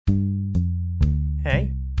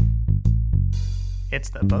Hey,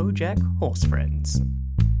 it's the BoJack Horse Friends.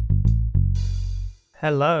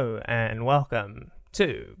 Hello and welcome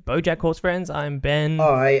to BoJack Horse Friends. I'm Ben.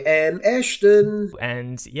 I am Ashton.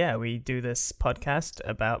 And yeah, we do this podcast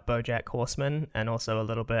about BoJack Horseman and also a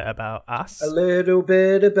little bit about us. A little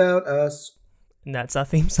bit about us. And that's our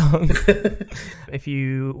theme song. If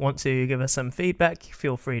you want to give us some feedback,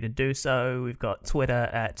 feel free to do so. We've got Twitter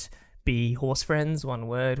at BHorseFriends, one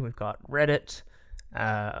word. We've got Reddit,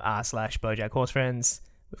 r/BoJack Horsefriends.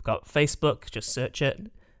 We've got Facebook, just search it.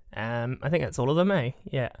 I think that's all of them, eh?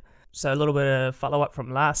 Yeah. So a little bit of follow-up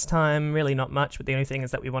from last time. Really not much, but the only thing is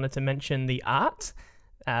that we wanted to mention the art.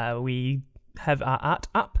 We have our art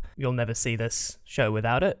up. You'll never see this show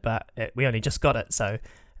without it, but we only just got it, so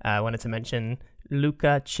I wanted to mention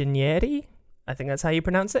Luca Cinieri. I think that's how you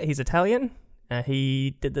pronounce it. He's Italian.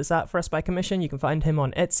 He did this art for us by commission. You can find him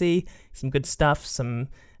on Etsy. Some good stuff, some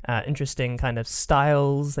interesting kind of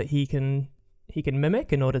styles that he can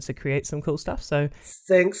mimic in order to create some cool stuff. So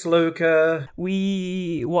thanks, Luca.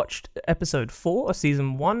 We watched episode 4 of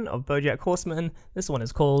season 1 of BoJack Horseman. This one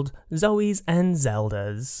is called Zoe's and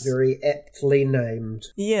Zelda's. Very aptly named.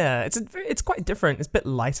 Yeah, it's quite different. It's a bit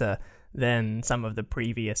lighter than some of the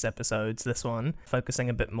previous episodes. This one focusing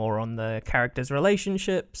a bit more on the characters'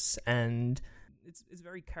 relationships, and it's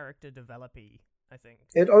very character developy, I think.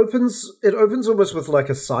 It opens almost with like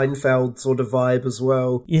a Seinfeld sort of vibe as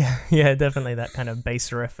well. Yeah, definitely that kind of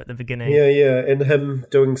bass riff at the beginning. Yeah, and him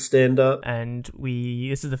doing stand-up. And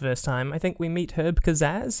this is the first time I think we meet Herb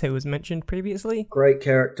Kazaz, who was mentioned previously. Great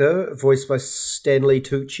character, voiced by Stanley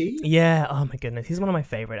Tucci. Yeah, oh my goodness, he's one of my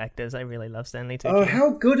favorite actors. I really love Stanley Tucci. Oh, how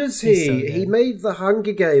good is he? So good. He made the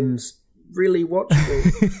Hunger Games really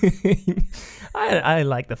watchable. I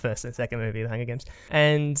like the first and second movie, The Hunger Games,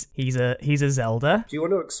 and he's a Zelda. Do you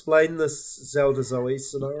want to explain this Zelda Zoe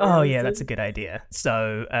scenario? Oh yeah, that's a good idea.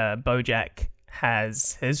 So BoJack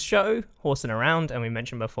has his show, Horsing Around, and we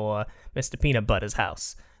mentioned before Mr. Peanut Butter's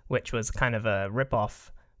House, which was kind of a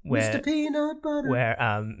rip-off where Mr. Peanut Butter. Where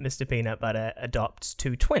Mr. Peanut Butter adopts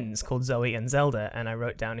two twins called Zoe and Zelda, and I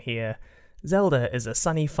wrote down here, Zelda is a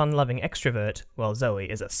sunny, fun-loving extrovert, while Zoe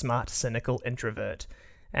is a smart, cynical introvert.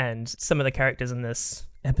 And some of the characters in this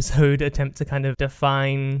episode attempt to kind of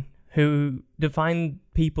define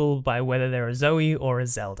people by whether they're a Zoe or a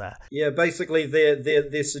Zelda. Yeah, basically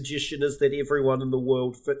their suggestion is that everyone in the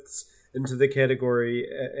world fits into the category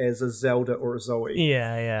as a Zelda or a Zoe.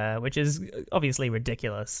 Yeah, which is obviously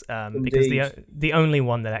ridiculous, because the only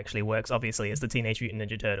one that actually works, obviously, is the Teenage Mutant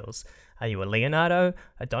Ninja Turtles. Are you a Leonardo,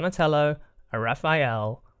 a Donatello, a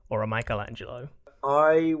Raphael, or a Michelangelo?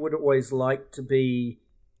 I would always like to be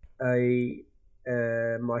a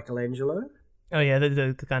Michelangelo. Oh yeah,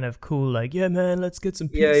 the kind of cool, like, yeah man, let's get some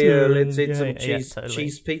pizza. Yeah, let's eat some totally.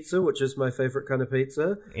 cheese pizza, which is my favorite kind of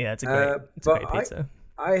pizza. Yeah, it's a great pizza.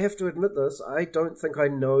 I have to admit this, I don't think I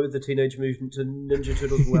know the Teenage Mutant Ninja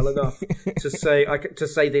Turtles well enough to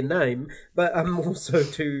say their name, but also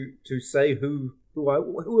to say who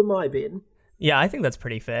am I, Ben? Yeah, I think that's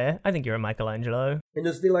pretty fair. I think you're a Michelangelo. And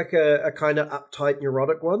is there like a kind of uptight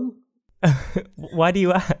neurotic one? Why do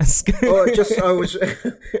you ask? I'm just.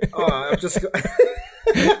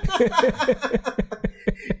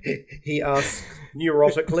 He asked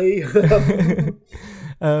neurotically.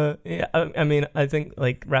 Yeah, I mean, I think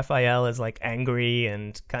like Raphael is like angry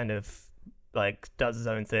and kind of like does his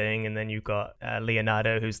own thing, and then you've got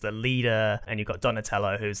Leonardo, who's the leader, and you've got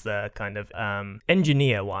Donatello, who's the kind of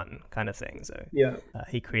engineer one kind of thing. So yeah,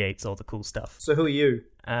 he creates all the cool stuff. So who are you?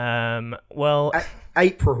 Well,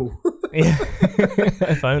 April. Yeah,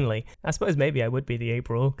 if only. I suppose maybe I would be the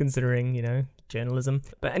April, considering journalism.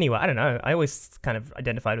 But anyway, I don't know. I always kind of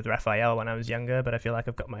identified with Raphael when I was younger, but I feel like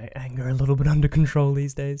I've got my anger a little bit under control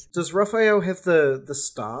these days. Does Raphael have the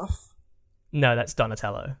staff? No, that's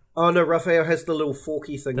Donatello. Oh no, Raphael has the little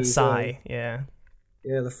forky thingies. The sai, yeah.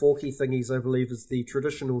 Yeah, the forky thingies, I believe, is the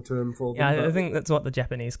traditional term for them. Yeah, I think that's what the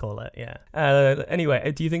Japanese call it, yeah.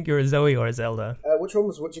 Anyway, do you think you're a Zoe or a Zelda? Which one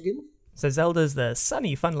was which again? So Zelda's the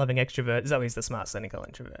sunny, fun-loving extrovert. Zoe's the smart, cynical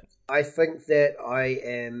introvert. I think that I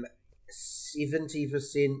am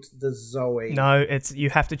 70% the Zoe. No, you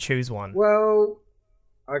have to choose one. Well,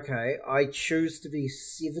 okay, I choose to be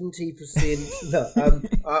 70%. No,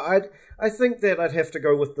 I think that I'd have to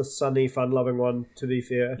go with the sunny, fun-loving one, to be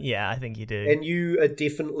fair. Yeah, I think you do. And you are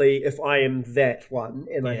definitely, if I am that one,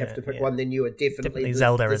 and I have to pick one, then you are definitely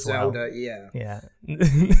Zelda the as Zelda, well. Yeah.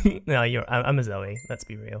 No, I'm a Zoe, let's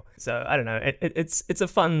be real. So, I don't know, it's a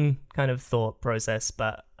fun kind of thought process,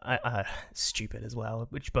 but stupid as well,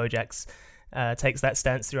 which BoJack's takes that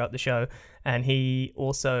stance throughout the show. And he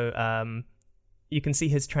also... you can see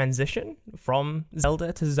his transition from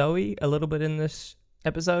Zelda to Zoe a little bit in this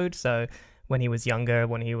episode. So when he was younger,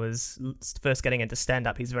 when he was first getting into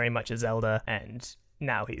stand-up, he's very much a Zelda, and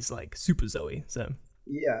now he's like super Zoe. So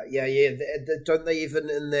yeah. Don't they even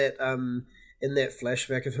in that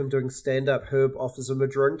flashback of him doing stand-up, Herb offers him a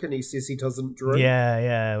drink and he says he doesn't drink?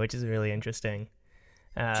 Yeah, which is really interesting.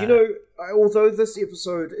 Do you know, although this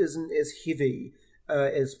episode isn't as heavy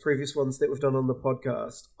as previous ones that we've done on the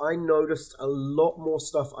podcast, I noticed a lot more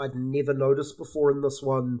stuff I'd never noticed before in this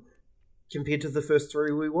one compared to the first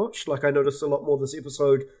three we watched. Like, I noticed a lot more this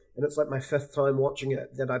episode, and it's like my fifth time watching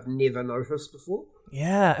it, that I've never noticed before.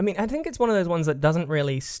 Yeah, I mean, I think it's one of those ones that doesn't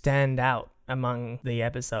really stand out among the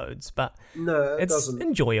episodes, but no, it it's doesn't.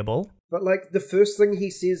 Enjoyable. But, like, the first thing he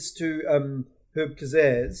says to Herb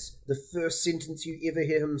Kazaz, the first sentence you ever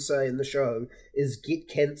hear him say in the show is, "Get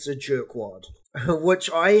cancer, jerkwad," which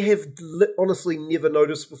I have honestly never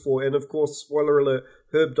noticed before. And, of course, spoiler alert,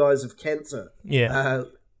 Herb dies of cancer. Yeah.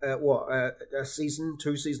 A season,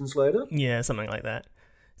 2 seasons later? Yeah, something like that.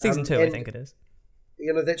 Season 2, I think it is.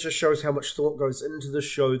 You know, that just shows how much thought goes into the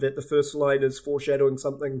show, that the first line is foreshadowing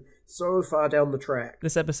something so far down the track.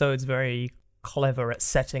 This episode's very clever at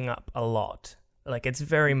setting up a lot. Like, it's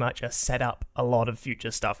very much a set up a lot of future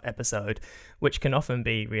stuff episode, which can often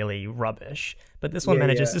be really rubbish. But this one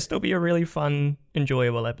manages to still be a really fun,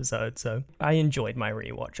 enjoyable episode. So I enjoyed my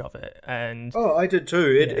rewatch of it. And I did too.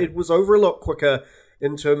 It was over a lot quicker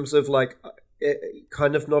in terms of, like,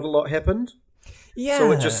 kind of not a lot happened. Yeah.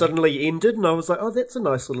 So it just suddenly ended, and I was like, oh, that's a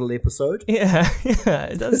nice little episode. Yeah.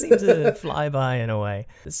 It does seem to fly by in a way.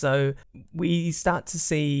 So we start to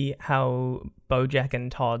see how Bojack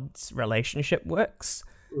and Todd's relationship works.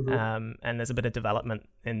 Mm-hmm. And there's a bit of development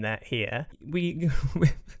in that here.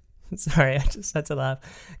 Sorry, I just had to laugh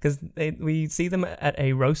because we see them at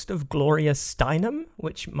a roast of Gloria Steinem,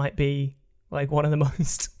 which might be like one of the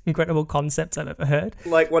most incredible concepts I've ever heard.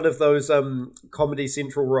 Like one of those Comedy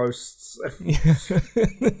Central roasts of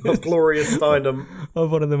Gloria Steinem.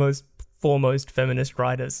 Of one of the most foremost feminist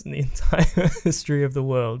writers in the entire history of the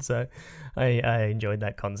world. So I enjoyed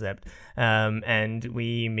that concept. And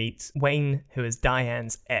we meet Wayne, who is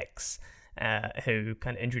Diane's ex, who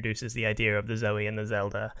kind of introduces the idea of the Zoe and the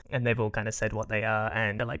Zelda. And they've all kind of said what they are.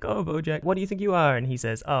 And they're like, oh, Bojack, what do you think you are? And he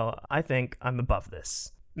says, oh, I think I'm above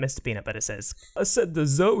this. Mr. Peanut Butter says, I said the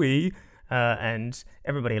Zoe, and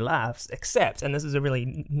everybody laughs, except, and this is a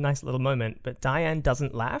really nice little moment, but Diane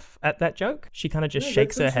doesn't laugh at that joke. She kind of just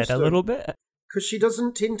shakes her head a little bit. Because she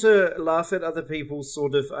doesn't tend to laugh at other people's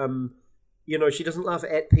sort of, she doesn't laugh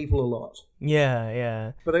at people a lot.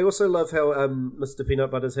 Yeah. But I also love how Mr.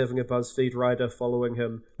 Peanut Butter's having a BuzzFeed writer following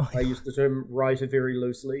him. Oh, I use the term writer very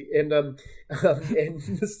loosely. And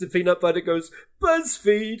Mr. Peanut Butter goes,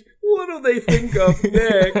 BuzzFeed, what do they think of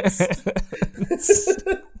next?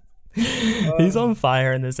 He's on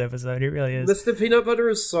fire in this episode, he really is. Mr. Peanut Butter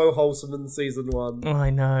is so wholesome in season 1. Oh, I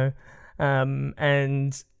know.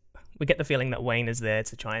 And we get the feeling that Wayne is there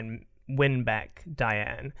to try and win back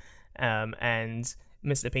Diane. And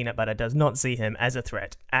Mr. Peanut Butter does not see him as a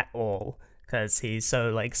threat at all because he's so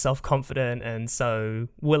like self-confident and so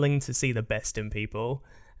willing to see the best in people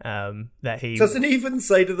that he doesn't even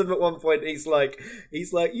say to them at one point. He's like,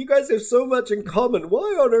 you guys have so much in common.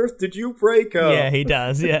 Why on earth did you break up? Yeah, he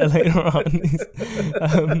does. Yeah, later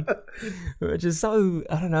on, which is so,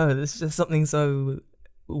 I don't know. There's just something so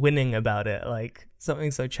winning about it, like something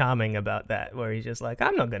so charming about that, where he's just like,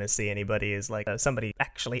 I'm not going to see anybody as like somebody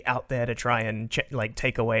actually out there to try and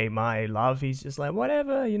take away my love. He's just like,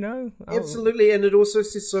 whatever, Absolutely. And it also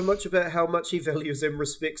says so much about how much he values and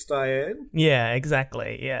respects Diane. Yeah,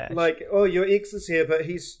 exactly. Yeah, like, oh, your ex is here, but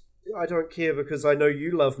I don't care because I know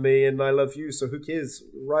you love me and I love you, so who cares?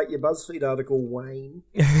 Write your BuzzFeed article, Wayne.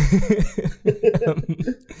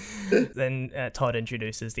 Then Todd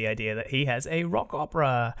introduces the idea that he has a rock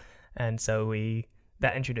opera, and so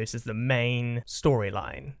that introduces the main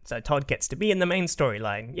storyline. So Todd gets to be in the main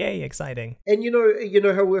storyline. Yay, exciting. And you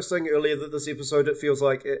know how we were saying earlier that this episode, it feels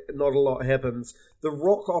like not a lot happens. The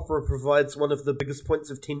rock opera provides one of the biggest points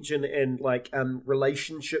of tension and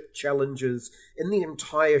relationship challenges in the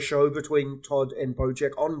entire show between Todd and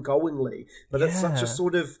Bojack ongoingly. But it's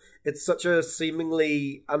such a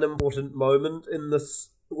seemingly unimportant moment in this.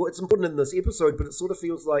 Well, it's important in this episode, but it sort of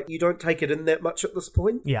feels like you don't take it in that much at this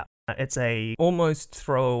point. Yeah, It's a almost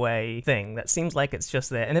throwaway thing that seems like it's just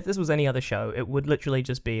there. And if this was any other show, it would literally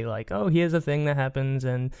just be like, oh, here's a thing that happens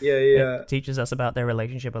and it teaches us about their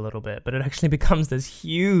relationship a little bit. But it actually becomes this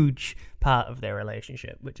huge part of their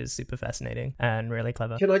relationship, which is super fascinating and really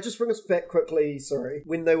clever. Can I just bring us back quickly, sorry,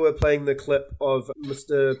 when they were playing the clip of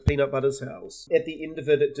Mr. Peanut Butter's house, at the end of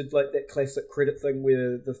it, it did like that classic credit thing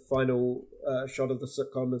where the final shot of the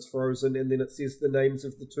sitcom is frozen and then it says the names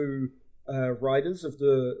of the two writers of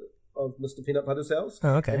Mr. Peanut Butter's house.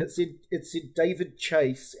 Oh, okay. And it said David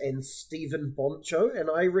Chase and Stephen Boncho, and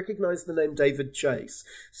I recognized the name David Chase.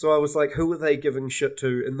 So I was like, who are they giving shit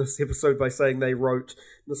to in this episode by saying they wrote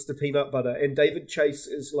Mr. Peanut Butter? And David Chase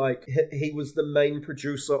is like, he was the main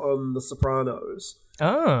producer on The Sopranos.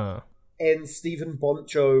 Oh. And Stephen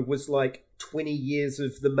Boncho was like 20 years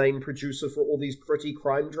of the main producer for all these gritty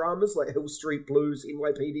crime dramas like Hill Street Blues,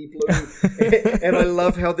 NYPD Blue. And I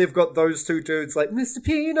love how they've got those two dudes like Mr.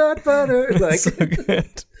 Peanut Butter. Like, so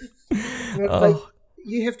good. Like,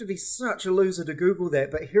 you have to be such a loser to Google that,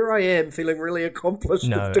 but here I am feeling really accomplished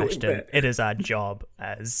with doing that. It is our job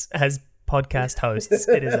as podcast hosts.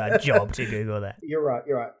 It is our job to Google that. You're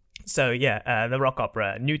right. So yeah, the rock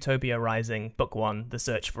opera, Newtopia Rising, Book 1, The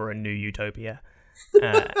Search for a New Utopia.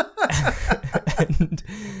 And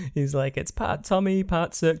he's like, it's part Tommy,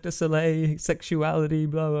 part Cirque du Soleil, sexuality,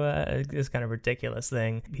 blah, blah, blah. This kind of ridiculous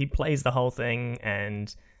thing. He plays the whole thing,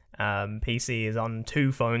 and PC is on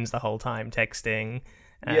 2 phones the whole time, texting.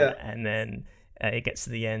 And then it gets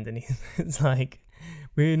to the end, and he's like,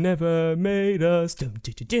 we never made us.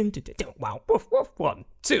 Wow, woof, woof, 1,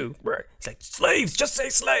 2. It's like, slaves, just say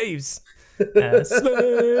slaves.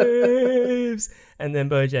 Slaves. And then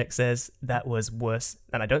Bojack says that was worse,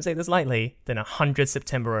 and I don't say this lightly, than 100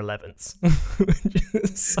 September 11ths.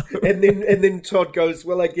 So... And then Todd goes,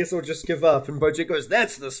 well, I guess I'll just give up. And Bojack goes,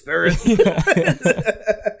 that's the spirit. And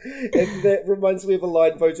that reminds me of a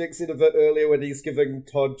line Bojack said a bit earlier when he's giving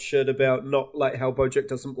Todd shit about not like how Bojack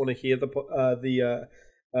doesn't want to hear the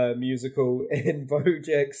musical, and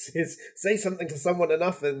Bojack says, say something to someone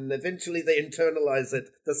enough and eventually they internalize it.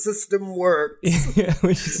 The system works. Yeah,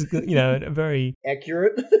 which is, very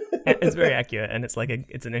accurate. It's very accurate, and it's like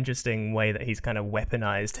it's an interesting way that he's kind of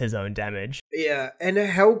weaponized his own damage. Yeah, and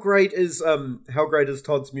how great is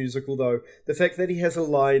Todd's musical though? The fact that he has a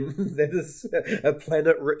line that is a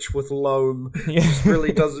planet rich with loam just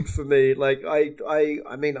really does it for me. Like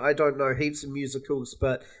I mean I don't know heaps of musicals,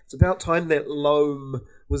 but it's about time that loam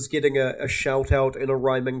was getting a shout out in a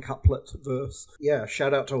rhyming couplet verse. Yeah,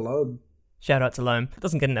 shout out to loam. Shout out to loam.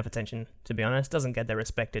 Doesn't get enough attention, to be honest. Doesn't get the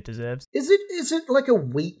respect it deserves. Is it like a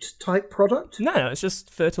wheat type product? No, it's just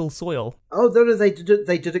fertile soil. Oh no, they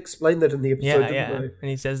did explain that in the episode, didn't they? And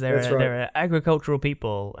he says they're agricultural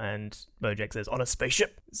people, and Bojack says on a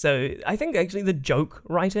spaceship. So I think actually the joke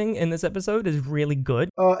writing in this episode is really good.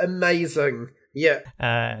 Oh, amazing!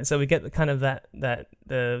 Yeah. So we get the kind of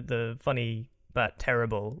the funny but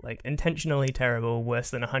terrible, like intentionally terrible, worse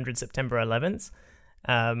than 100 September 11ths.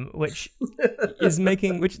 Which is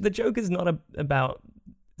which the joke is not about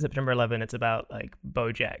September 11, it's about like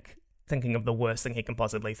Bojack thinking of the worst thing he can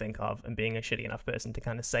possibly think of and being a shitty enough person to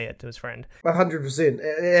kind of say it to his friend.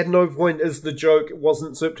 100%. At no point is the joke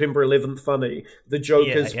wasn't September 11th funny. The joke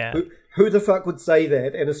is who the fuck would say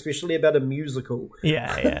that, and especially about a musical.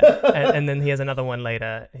 Yeah. And then he has another one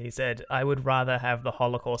later. He said, I would rather have the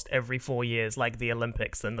Holocaust every 4 years like the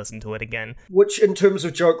Olympics than listen to it again. Which, in terms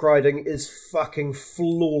of joke writing, is fucking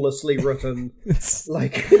flawlessly written.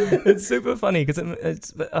 It's super funny, because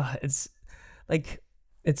it's like...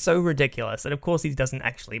 It's so ridiculous that, of course, he doesn't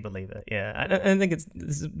actually believe it. Yeah, I think this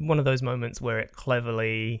is one of those moments where it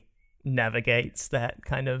cleverly navigates that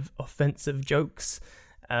kind of offensive jokes,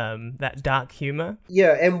 that dark humor.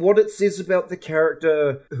 Yeah, and what it says about the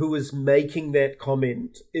character who is making that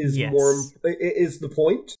comment is is the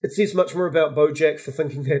point. It says much more about Bojack for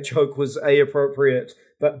thinking that joke was A, appropriate,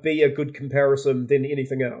 but B, a good comparison than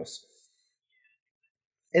anything else.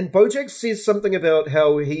 And Bojack says something about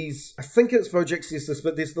how I think it's Bojack says this,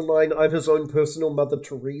 but there's the line, I'm his own personal Mother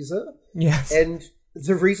Teresa. Yes. And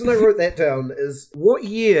the reason I wrote that down is, what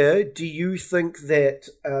year do you think that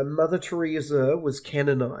Mother Teresa was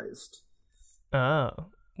canonized? Oh,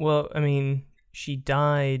 well, I mean, she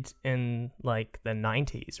died in, like, the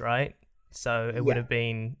 90s, right? So it would have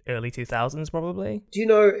been early 2000s, probably? Do you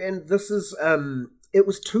know, and this is... It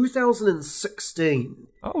was 2016.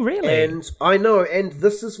 Oh, really? And I know, and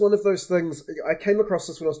this is one of those things, I came across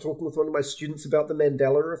this when I was talking with one of my students about the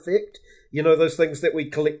Mandela effect. You know, those things that we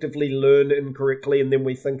collectively learn incorrectly and then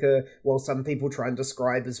we think some people try and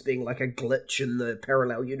describe as being like a glitch in the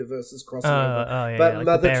parallel universes crossing over. Oh, yeah, but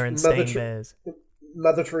like the Berenstain Bears.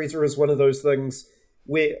 Mother Teresa is one of those things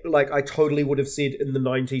where, like, I totally would have said in the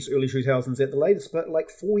 90s, early 2000s at the latest, but like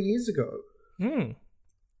 4 years ago.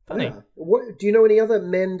 Funny. Yeah. What, do you know any other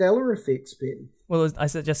Mandela effects, Ben? Well,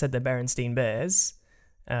 just said the Berenstain Bears.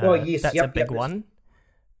 Yes, that's a big one.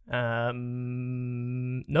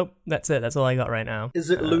 Nope, that's it. That's all I got right now. Is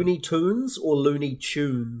it Looney Tunes or Looney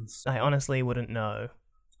Tunes? I honestly wouldn't know.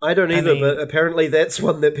 I don't either, but apparently that's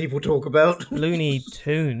one that people talk about. Looney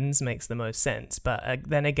Tunes makes the most sense, but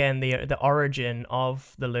then again, the origin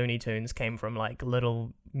of the Looney Tunes came from like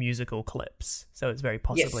little musical clips, so it's very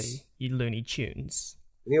possibly Looney Tunes.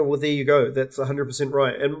 Yeah, well, there you go. That's 100%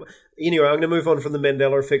 right. And anyway, I'm going to move on from the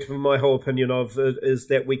Mandela effect, but my whole opinion of it is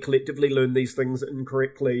that we collectively learn these things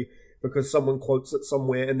incorrectly because someone quotes it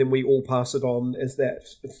somewhere and then we all pass it on as that.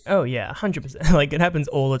 Oh, yeah, 100%. Like, it happens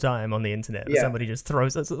all the time on the internet. Yeah. Somebody just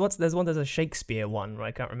throws... There's a Shakespeare one, where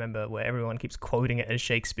I can't remember, where everyone keeps quoting it as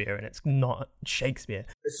Shakespeare, and it's not Shakespeare.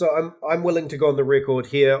 So I'm willing to go on the record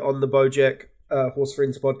here on the BoJack Horse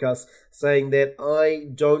Friends podcast saying that I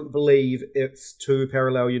don't believe it's two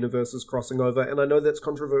parallel universes crossing over, and I know that's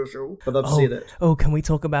controversial, but I've said it. Oh, can we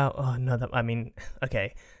talk about...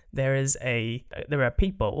 okay. There are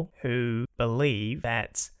people who believe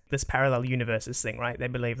that this parallel universes thing, right? They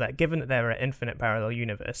believe that given that there are infinite parallel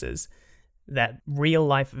universes, that real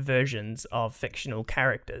life versions of fictional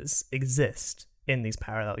characters exist in these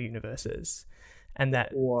parallel universes. And that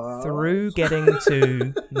through getting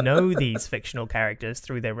to know these fictional characters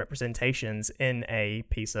through their representations in a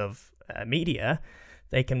piece of media,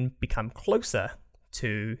 they can become closer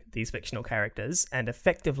to these fictional characters and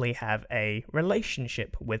effectively have a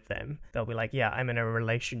relationship with them. They'll be like, yeah, I'm in a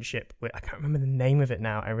relationship with... I can't remember the name of it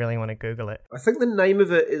now. I really want to Google it. I think the name of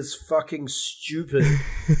it is fucking stupid.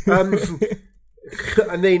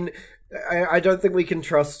 I mean, I don't think we can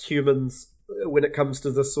trust humans when it comes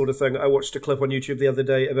to this sort of thing. I watched a clip on YouTube the other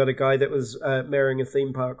day about a guy that was marrying a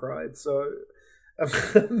theme park ride, so...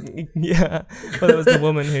 Yeah, well, there was the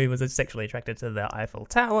woman who was sexually attracted to the Eiffel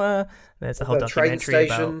Tower. There's a whole documentary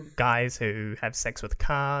about guys who have sex with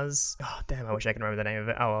cars. Oh damn, I wish I could remember the name of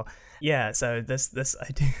it. Oh well. Yeah, so this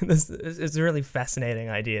idea, this is a really fascinating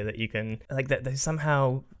idea that you can, like, that they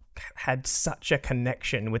somehow had such a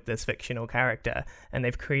connection with this fictional character, and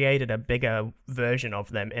they've created a bigger version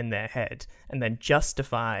of them in their head, and then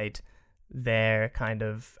justified their kind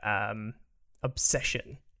of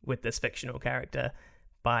obsession with this fictional character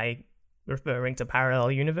by referring to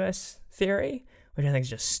parallel universe theory, which I think is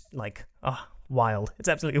just like, wild. It's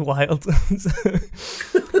absolutely wild.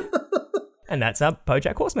 And that's our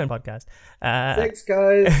BoJack Horseman podcast. Thanks,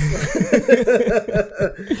 guys.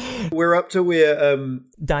 We're up to where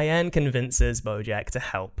Diane convinces BoJack to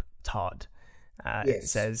help Todd. Yes. It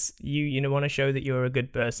says, you want to show that you're a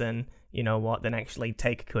good person, you know what, then actually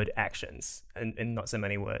take good actions, in not so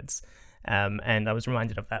many words. And I was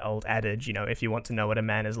reminded of that old adage, if you want to know what a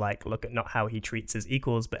man is like, look at not how he treats his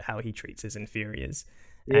equals, but how he treats his inferiors.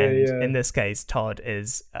 In this case, Todd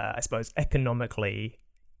is, I suppose, economically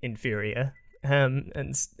inferior,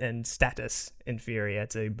 and status inferior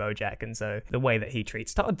to BoJack. And so the way that he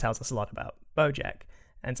treats Todd tells us a lot about BoJack.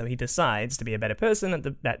 And so he decides to be a better person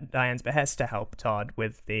at Diane's behest to help Todd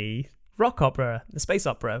with the rock opera, the space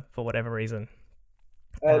opera, for whatever reason.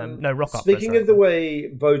 Rock opera. Speaking of the way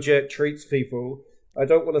BoJack treats people, I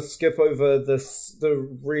don't want to skip over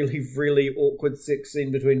the really, really awkward sex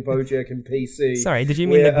scene between BoJack and PC. Sorry, did you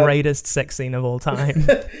mean the greatest sex scene of all time?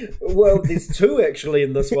 Well, there's two actually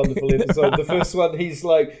in this wonderful episode. The first one, he's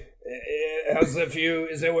like, how's it for you?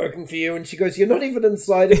 Is it working for you? And she goes, you're not even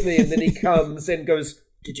inside of me. And then he comes and goes,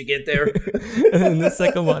 did you get there? And then the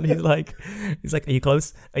second one, he's like, are you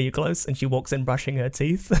close? Are you close? And she walks in brushing her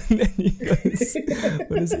teeth. And then he goes,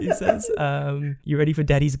 what is it he says? You ready for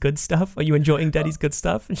daddy's good stuff? Are you enjoying daddy's good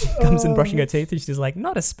stuff? And she comes in brushing her teeth and she's like,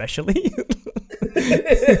 not especially.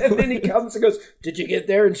 And then he comes and goes, did you get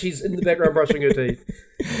there? And she's in the background brushing her teeth.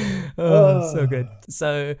 So good.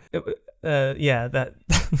 So,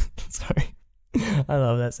 sorry. I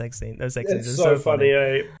love that sex scene. Those sex scenes are so funny.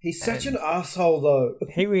 Eh? He's such an asshole, though.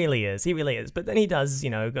 He really is. But then he does,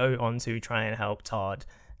 go on to try and help Todd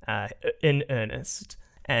in earnest.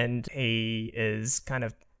 And he is kind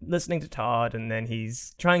of listening to Todd, and then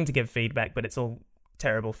he's trying to give feedback, but it's all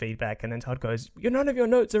terrible feedback. And then Todd goes, none of your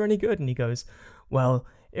notes are any good. And he goes, well,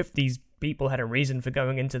 if these people had a reason for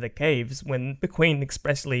going into the caves when the Queen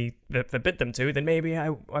expressly forbid them to, then maybe I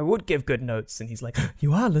would give good notes. And he's like,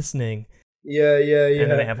 you are listening. Yeah. And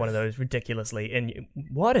then they have one of those ridiculously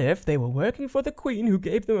what if they were working for the queen who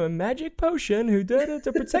gave them a magic potion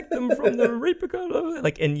to protect them from the Reaper,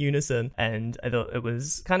 like in unison. And I thought it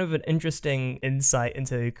was kind of an interesting insight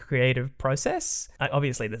into creative process.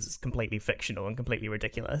 Obviously this is completely fictional and completely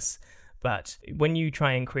ridiculous, but when you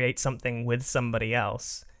try and create something with somebody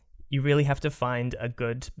else, you really have to find a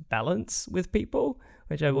good balance with people,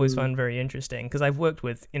 which I've always found very interesting, because I've worked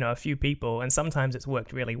with, a few people, and sometimes it's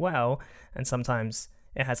worked really well, and sometimes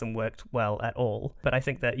it hasn't worked well at all. But I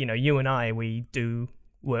think that, you and I, we do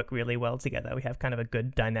work really well together. We have kind of a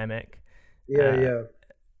good dynamic. Yeah.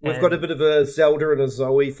 We've got a bit of a Zelda and a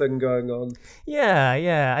Zoe thing going on.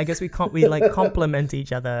 Yeah. I guess we complement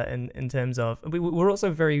each other in terms of, we're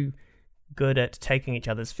also very good at taking each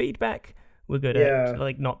other's feedback. We're good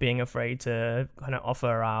at not being afraid to kind of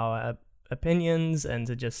offer our opinions and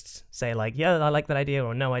to just say like, yeah, I like that idea,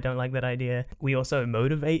 or no, I don't like that idea. We also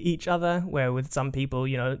motivate each other, where with some people,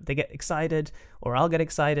 they get excited, or I'll get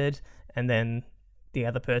excited, and then the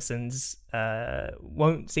other person's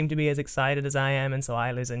won't seem to be as excited as I am, and so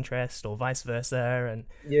I lose interest, or vice versa. And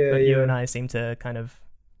you and I seem to kind of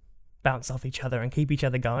bounce off each other and keep each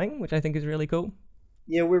other going, which I think is really cool.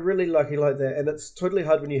 Yeah, we're really lucky like that, and it's totally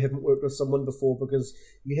hard when you haven't worked with someone before, because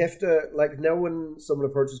you have to, like, now when someone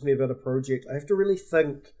approaches me about a project, I have to really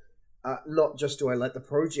think, not just do I like the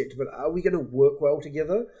project, but are we going to work well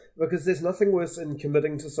together? Because there's nothing worse than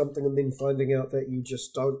committing to something and then finding out that you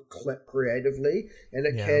just don't click creatively, and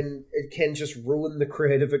it can just ruin the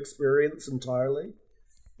creative experience entirely.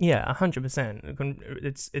 Yeah, 100%.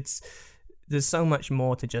 It's there's so much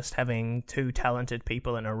more to just having two talented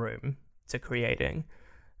people in a room to creating.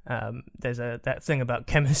 There's that thing about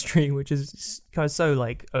chemistry, which is kind of so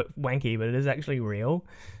wanky, but it is actually real.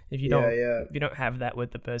 If you don't have that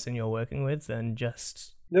with the person you're working with, then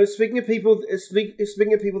just speaking of people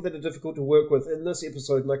that are difficult to work with, in this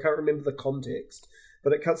episode, and I can't remember the context,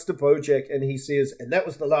 but it cuts to Bojack and he says, "And that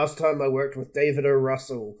was the last time I worked with David O.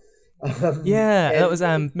 Russell." That was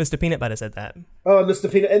Mr. Peanut Butter said that. Oh,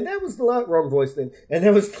 Mr. Peanut, and that was the wrong voice then. And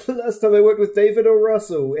that was the last time I worked with David O.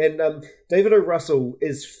 Russell. And David O. Russell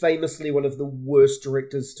is famously one of the worst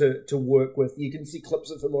directors to work with. You can see clips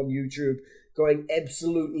of him on YouTube going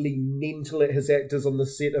absolutely mental at his actors on the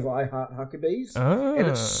set of I Heart Huckabees. Oh. And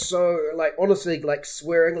it's so, honestly,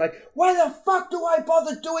 swearing, why the fuck do I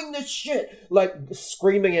bother doing this shit?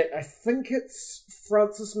 Screaming at, I think it's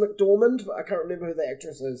Frances McDormand, but I can't remember who the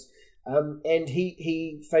actress is. And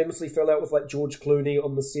he famously fell out with George Clooney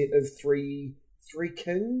on the set of Three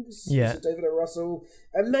Kings. Yeah, David O. Russell,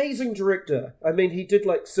 amazing director. I mean, he did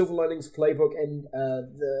Silver Linings Playbook and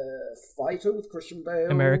The Fighter with Christian Bale,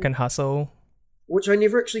 American Hustle, which I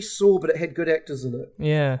never actually saw, but it had good actors in it.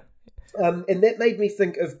 Yeah. And that made me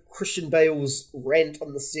think of Christian Bale's rant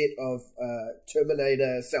on the set of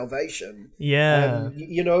Terminator Salvation. Yeah.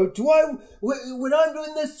 When I'm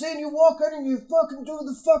doing this scene, you walk in and you fucking do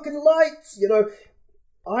the fucking lights,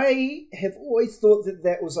 I have always thought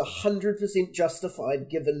that was 100% justified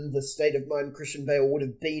given the state of mind Christian Bale would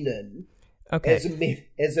have been in. Okay.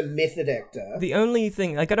 As a method actor. The only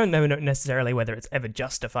thing, I don't know necessarily whether it's ever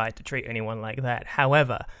justified to treat anyone like that.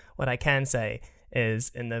 However, what I can say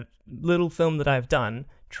is, in the little film that I've done,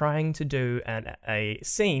 trying to do a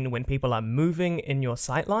scene when people are moving in your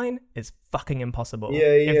sightline is fucking impossible. Yeah.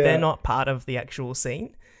 If they're not part of the actual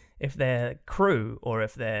scene, if they're crew, or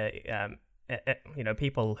if they're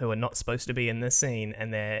people who are not supposed to be in this scene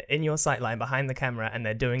and they're in your sightline behind the camera and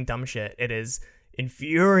they're doing dumb shit, it is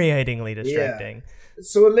infuriatingly distracting. Yeah.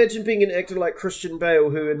 So imagine being an actor like Christian Bale,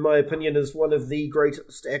 who in my opinion is one of the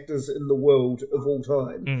greatest actors in the world of all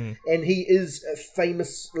time. And he is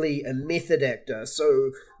famously a method actor,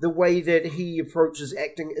 so the way that he approaches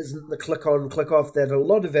acting isn't the click on, click off that a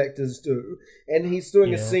lot of actors do. And he's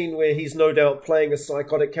doing a scene where he's no doubt playing a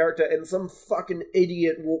psychotic character and some fucking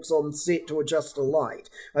idiot walks on set to adjust a light.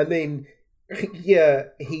 I mean, yeah,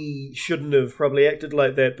 he shouldn't have probably acted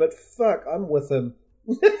like that, but fuck, I'm with him.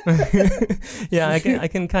 Yeah, I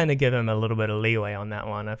can kind of give him a little bit of leeway on that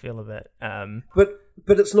one. I feel a bit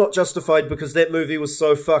but it's not justified because that movie was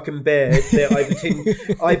so fucking bad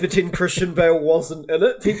that I pretend Christian Bale wasn't in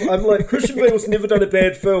it. I'm like, Christian Bale's never done a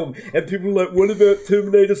bad film, and people are like, what about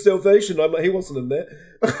Terminator Salvation? I'm like, he wasn't in that.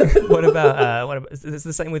 What about it's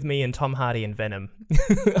the same with me and Tom Hardy in Venom.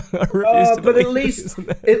 But at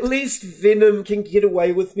least Venom can get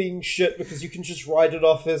away with being shit because you can just write it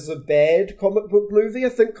off as a bad comic book movie. I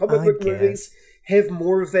think comic book movies have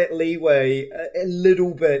more of that leeway, a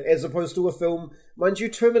little bit, as opposed to a film. Mind you,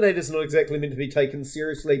 Terminator's not exactly meant to be taken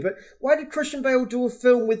seriously, but why did Christian Bale do a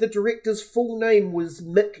film where the director's full name was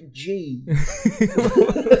Mick G?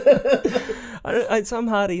 Tom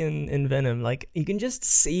Hardy in Venom, like, you can just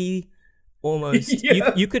see almost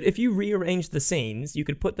Yeah. you could, if you rearrange the scenes, you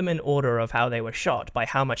could put them in order of how they were shot by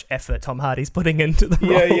how much effort Tom Hardy's putting into the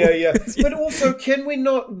role. Yeah. But also, can we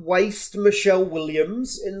not waste Michelle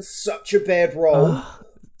Williams in such a bad role?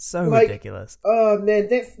 So Like, ridiculous. Oh man,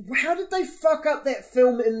 how did they fuck up that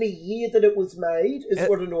film in the year that it was made? Is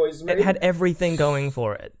what annoys me. It had everything going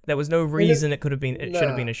for it. There was no reason it should have been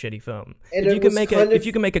a shitty film. And If it you can was make kind if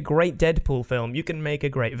you can make a great Deadpool film, you can make a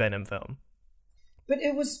great Venom film. But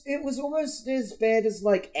it was almost as bad as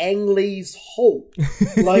like Ang Lee's Hulk.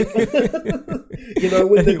 Like, you know,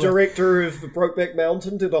 when the director of Brokeback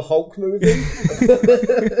Mountain did a Hulk movie.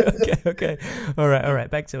 Okay. All right.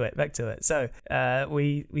 Back to it. So,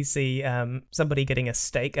 we see somebody getting a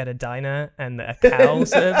steak at a diner, and a cow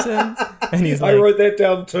serves him, and he's like, I wrote that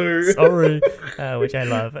down too. sorry, which I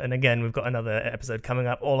love. And again, we've got another episode coming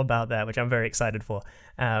up all about that, which I'm very excited for.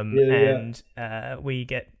 We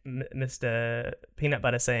get Mr. Peanut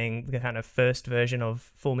Butter saying the kind of first version of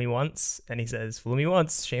 "Fool Me Once," and he says, "Fool me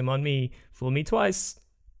once, shame on me. Fool me twice,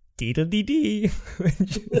 dee-da-dee-dee,"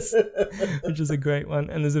 which is a great one.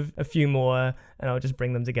 And there's a few more, and I'll just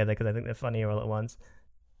bring them together because I think they're funnier all at once.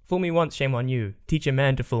 "Fool me once, shame on you. Teach a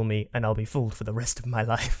man to fool me, and I'll be fooled for the rest of my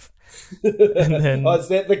life." And then, is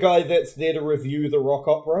that the guy that's there to review the rock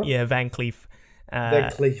opera? yeah, Van Cleef.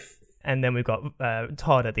 Van Cleef. And then we've got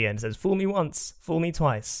Todd at the end. Says, "Fool me once, fool me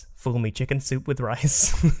twice, fool me chicken soup with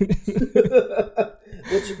rice."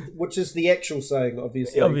 which is the actual saying,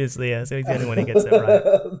 obviously. Obviously, yeah. So he's the only one who gets it right.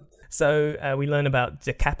 So we learn about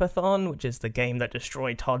Decapathon, which is the game that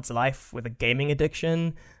destroyed Todd's life with a gaming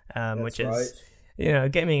addiction. Which is, right. You know,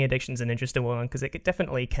 gaming addiction's an interesting one because it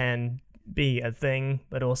definitely can be a thing,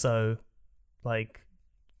 but also, like,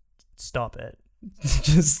 stop it.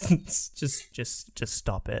 just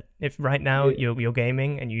stop it. If right now you're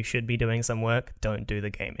gaming and you should be doing some work, don't do the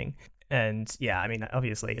gaming. And yeah, I mean,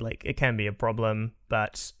 obviously, like, it can be a problem,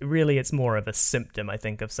 but really it's more of a symptom, I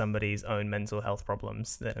think, of somebody's own mental health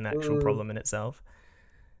problems than an actual problem in itself.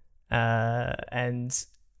 And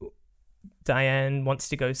Diane wants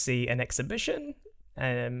to go see an exhibition.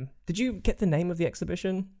 Did you get the name of the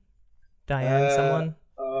exhibition? Diane, someone?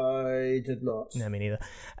 I did not. No, me neither.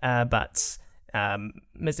 But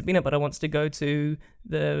Mr. Peanut Butter wants to go to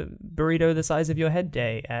the burrito the size of your head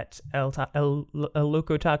day at El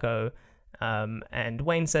Loco Taco, and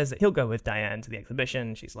Wayne says that he'll go with Diane to the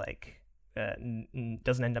exhibition. She's like,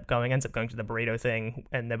 doesn't end up going, ends up going to the burrito thing,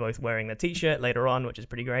 and they're both wearing the t-shirt later on, which is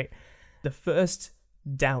pretty great. The first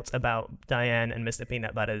doubt about Diane and Mr.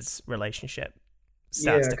 Peanut Butter's relationship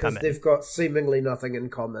starts to come in. They've got seemingly nothing in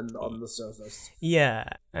common on the surface. Yeah,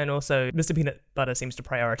 and also Mr. Peanut Butter seems to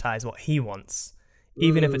prioritize what he wants,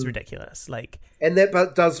 even if it's ridiculous. Like, and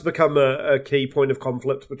that does become a key point of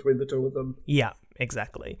conflict between the two of them. Yeah,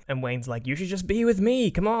 exactly. And Wayne's like, "You should just be with me.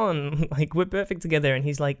 Come on, like, we're perfect together." And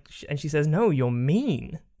he's like, and she says, "No, you're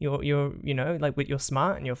mean. You're you know, like, you're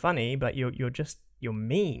smart and you're funny, but you're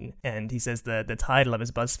mean." And he says the title of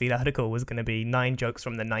his BuzzFeed article was going to be 9 jokes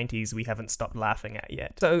from the 90s we haven't stopped laughing at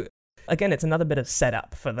yet. So again, it's another bit of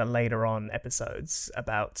setup for the later on episodes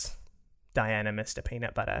about Diane and Mr.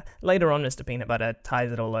 Peanut Butter. Later on, Mr. Peanut Butter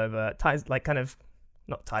ties it all over.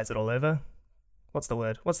 Not ties it all over. What's the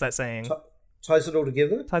word? What's that saying? Ties it all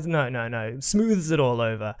together? No. Smooths it all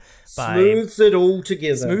over. Smooths it all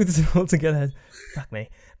together. Fuck me.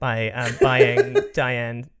 By buying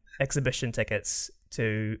Diane exhibition tickets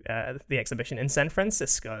to the exhibition in San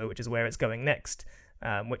Francisco, which is where it's going next,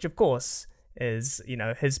 which of course is, you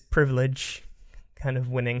know, his privilege kind of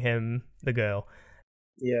winning him the girl.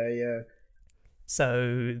 Yeah.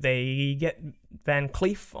 So they get Van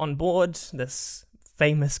Cleef on board, this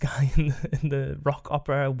famous guy in the rock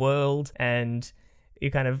opera world, and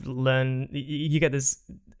you kind of learn, you get this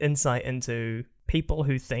insight into people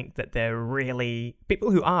who think that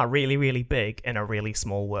people who are really, really big in a really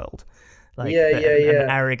small world. Like, and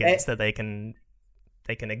the arrogance that they can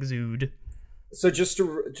exude. So just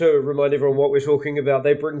to remind everyone what we're talking about,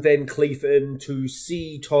 they bring Van Cleef in to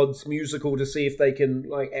see Todd's musical to see if they can,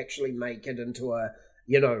 like, actually make it into a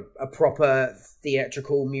proper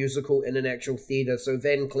theatrical musical in an actual theater. So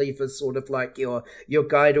Van Cleef is sort of like your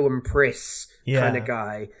guy to impress kind of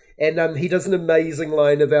guy. And he does an amazing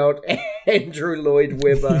line about Andrew Lloyd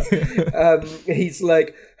Webber. He's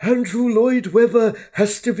like, "Andrew Lloyd Webber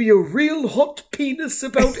has to be a real hot penis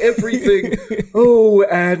about everything." Oh,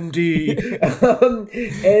 Andy.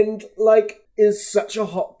 And, like, is such a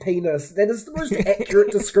hot penis. That is the most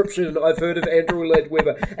accurate description I've heard of Andrew Lloyd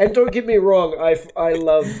Webber. And don't get me wrong, I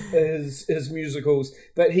love his musicals,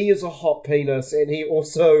 but he is a hot penis, and he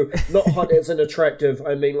also, not hot as an attractive,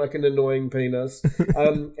 I mean like an annoying penis.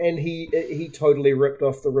 And he totally ripped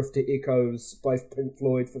off the riff to Echoes by Pink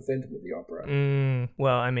Floyd for Phantom of the Opera.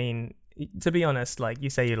 Well, I mean, to be honest, like, you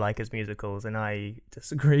say you like his musicals, and I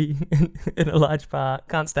disagree in a large part.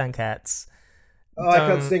 Can't stand Cats. I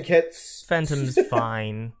can't stand Cats. Phantom's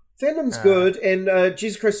fine. Phantom's good, and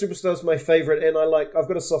Jesus Christ Superstar is my favourite, and I've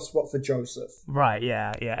got a soft spot for Joseph. Right,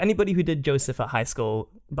 yeah. Anybody who did Joseph at high school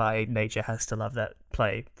by nature has to love that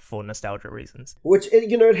play for nostalgia reasons. Which,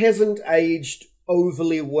 it hasn't aged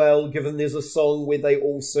overly well, given there's a song where they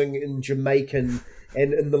all sing in Jamaican,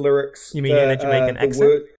 and in the lyrics... You mean in a Jamaican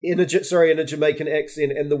accent? In a Jamaican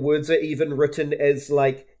accent, and the words are even written as,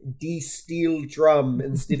 like, D steel drum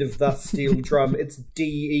instead of the steel drum. It's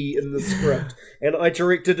DE in the script. And I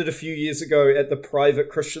directed it a few years ago at the private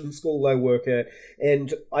Christian school I work at,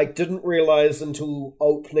 and I didn't realise until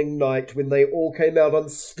opening night when they all came out on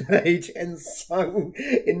stage and sung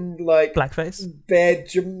in, like... Blackface? Bad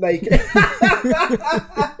Jamaican...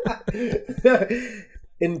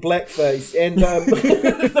 in blackface, and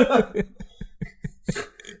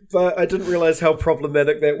but I didn't realize how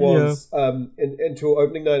problematic that was until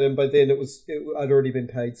opening night, and by then I'd already been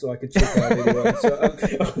paid, so I could check out anyway.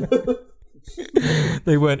 So,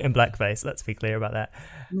 they weren't in blackface. Let's be clear about that.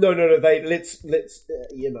 No. Let's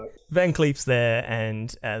Van Cleef's there,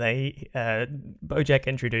 and Bojack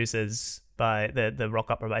introduces by the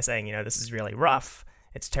rock opera by saying, this is really rough.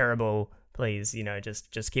 It's terrible. Please,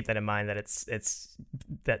 just keep that in mind, that it's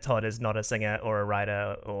that Todd is not a singer or a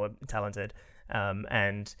writer or talented.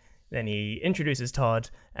 And then he introduces Todd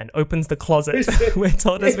and opens the closet where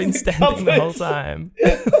Todd has been standing the whole time.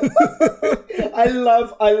 I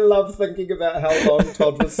love thinking about how long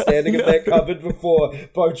Todd was standing in that cupboard before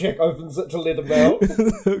Bojack opens it to let him out.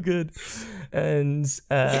 So good. And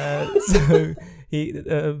so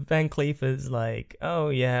Van Cleef is like, oh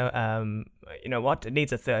yeah, you know what? It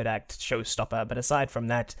needs a third act showstopper, but aside from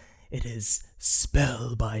that, it is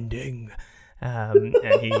spellbinding. And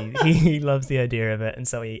he loves the idea of it, and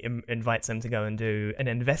so he invites him to go and do an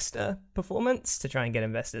investor performance to try and get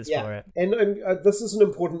investors for it. And this is an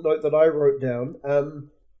important note that I wrote down.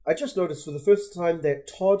 I just noticed for the first time that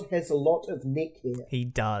Todd has a lot of neck hair. He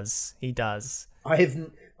does. I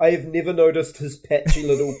have never noticed his patchy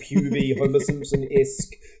little puby Homer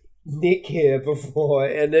Simpson-esque neck hair before,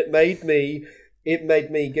 and it made me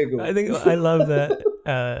giggle. I love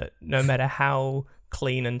that. No matter how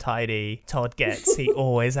clean and tidy Todd gets, he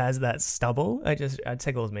always has that stubble. It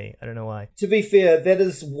tickles me. I don't know why. To be fair, that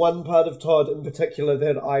is one part of Todd in particular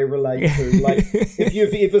that I relate to. Like, if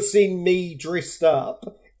you've ever seen me dressed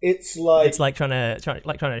up, it's like trying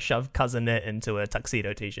to shove Cousin It into a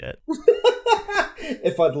tuxedo t-shirt.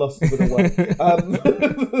 If I'd lost a bit of weight.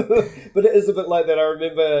 But it is a bit like that. I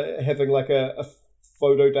remember having like a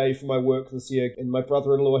photo day for my work this year, and my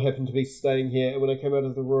brother-in-law happened to be staying here, and when I came out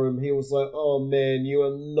of the room, he was like, oh man, you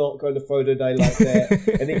are not going to photo day like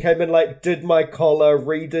that. And he came in, like, did my collar,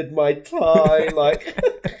 redid my tie, like...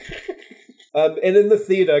 And in the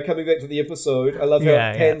theatre, coming back to the episode, I love how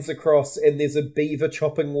it pans across and there's a beaver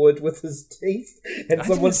chopping wood with his teeth. And I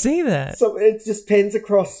didn't see that. So it just pans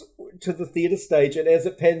across to the theatre stage, and as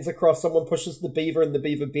it pans across, someone pushes the beaver and the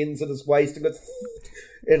beaver bends at his waist and goes...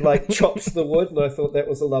 and like chops the wood, and I thought that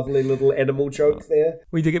was a lovely little animal joke there.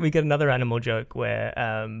 We get another animal joke where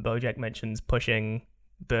Bojack mentions pushing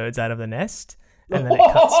birds out of the nest, and then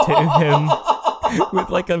it cuts to him with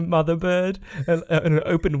like a mother bird and an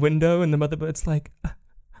open window, and the mother bird's like,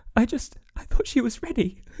 I thought she was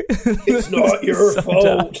ready. It's not your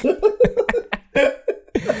fault.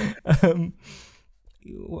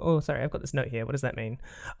 Sorry, I've got this note here. What does that mean?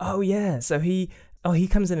 Oh yeah, so he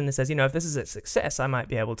comes in and says, if this is a success, I might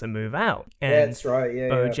be able to move out. And that's right, yeah.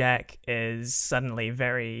 Bojack is suddenly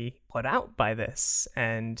very put out by this,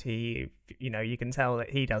 and he, you can tell that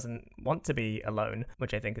he doesn't want to be alone,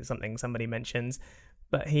 which I think is something somebody mentions,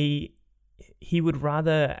 but he would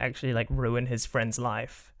rather actually like ruin his friend's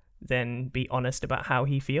life than be honest about how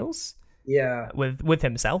he feels. Yeah. With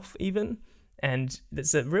himself even. And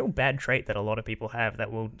it's a real bad trait that a lot of people have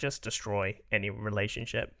that will just destroy any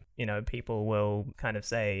relationship. People will kind of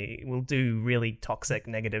will do really toxic,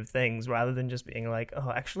 negative things rather than just being like,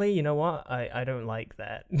 oh, actually, you know what? I don't like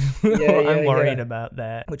that. I'm worried about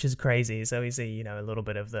that, which is crazy. So we see, a little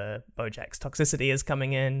bit of the Bojack's toxicity is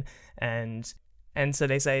coming in. And so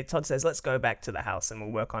Todd says, let's go back to the house and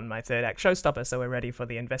we'll work on my third act showstopper. So we're ready for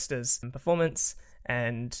the investors' performance.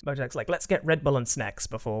 And Bojack's like, let's get Red Bull and snacks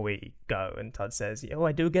before we go. And Todd says, oh,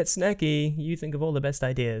 I do get snacky. You think of all the best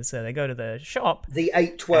ideas. So they go to the shop. The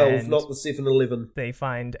 812, not the 7-Eleven. They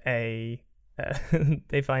find a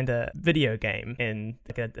video game in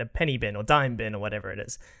like a penny bin or dime bin or whatever it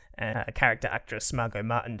is. And a character actress, Margot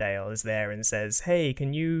Martindale, is there and says, hey,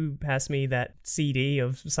 can you pass me that CD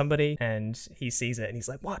of somebody? And he sees it and he's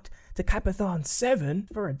like, what? Decapathon 7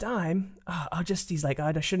 for a dime? He's like,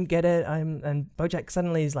 I shouldn't get it. And Bojack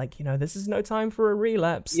suddenly is like, this is no time for a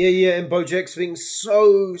relapse. Yeah, and Bojack's being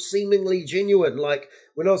so seemingly genuine. Like,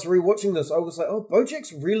 when I was rewatching this, I was like, oh,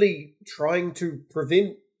 Bojack's really trying to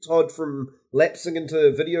prevent Todd from lapsing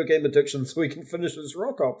into video game addiction so he can finish his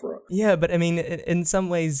rock opera. Yeah, but I mean, in some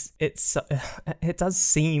ways, it does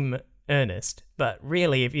seem earnest, but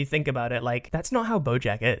really, if you think about it, like, that's not how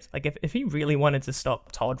Bojack is. Like, if he really wanted to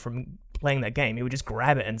stop Todd from playing that game, he would just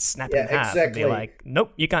grab it and snap it in half and be like,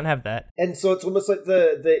 nope, you can't have that. And so it's almost like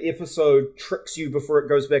the episode tricks you before it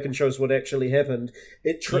goes back and shows what actually happened.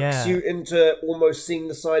 It tricks you into almost seeing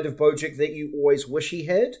the side of Bojack that you always wish he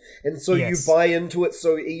had, and so you buy into it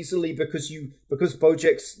so easily because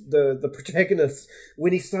Bojack's the protagonist.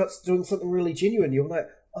 When he starts doing something really genuine, you're like,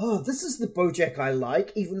 oh, this is the Bojack I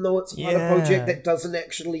like, even though it's part of Bojack that doesn't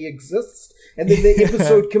actually exist. And then the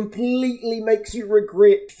episode completely makes you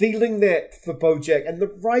regret feeling that for Bojack. And the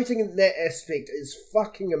writing in that aspect is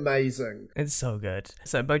fucking amazing. It's so good.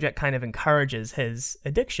 So Bojack kind of encourages his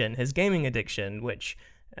addiction, his gaming addiction, which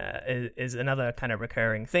is another kind of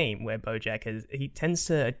recurring theme where Bojack he tends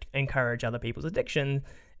to encourage other people's addiction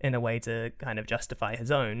in a way to kind of justify his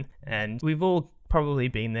own. And we've all probably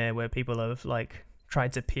been there where people have like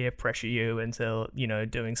tried to peer pressure you into,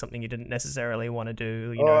 doing something you didn't necessarily want to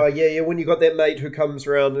do. Yeah, when you got that mate who comes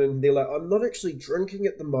around and they're like, I'm not actually drinking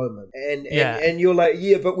at the moment. And you're like,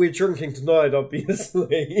 yeah, but we're drinking tonight,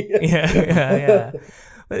 obviously. Yeah.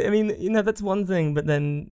 But I mean, that's one thing, but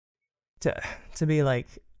then to be like,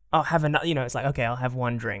 I'll have another, it's like, okay, I'll have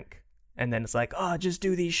one drink. And then it's like, oh, just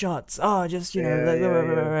do these shots. Oh, just, And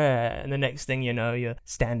the next thing you know, you're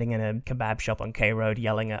standing in a kebab shop on K Road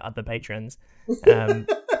yelling at other patrons.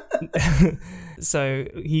 So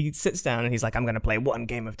he sits down and he's like, I'm going to play one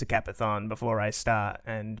game of Decapathon before I start.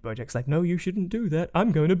 And Bojack's like, no, you shouldn't do that.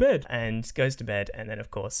 I'm going to bed. And goes to bed. And then,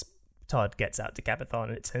 of course, Todd gets out Decapathon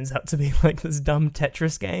and it turns out to be like this dumb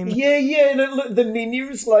Tetris game. Yeah, and the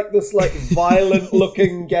menu's like this like violent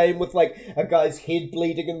looking game with like a guy's head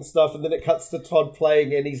bleeding and stuff, and then it cuts to Todd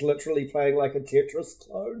playing and he's literally playing like a Tetris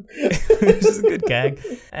clone. Which is a good gag.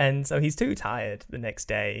 And so he's too tired the next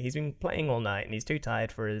day. He's been playing all night and he's too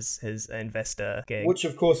tired for his investor gig. Which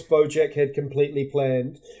of course Bojack had completely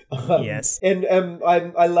planned. Yes. And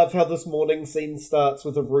I love how this morning scene starts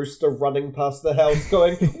with a rooster running past the house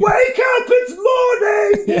going, wake up,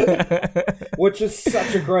 it's morning! Which is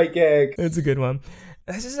such a great gag. It's a good one.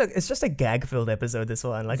 It's just a gag-filled episode, this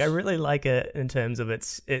one. Like, I really like it in terms of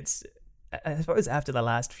its I suppose after the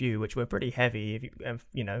last few, which were pretty heavy, if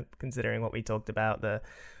you considering what we talked about,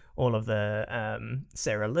 all of the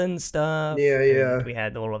Sarah Lynn stuff. Yeah. We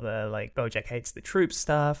had all of the like Bojack hates the troops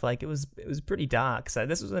stuff. Like it was pretty dark. So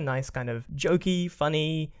this was a nice kind of jokey,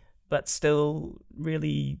 funny, but still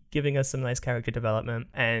really giving us some nice character development.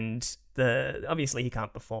 And obviously he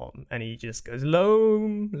can't perform, and he just goes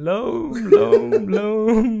loam.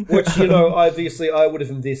 Which, obviously I would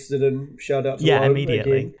have invested in. Shout out to Loam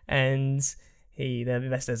immediately. Again. And the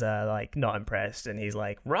investors are like not impressed, and he's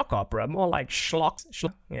like, rock opera, more like schlock.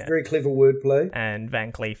 Yeah. Very clever wordplay. And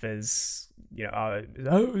Van Cleef is,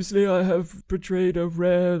 obviously I have portrayed a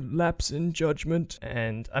rare lapse in judgment.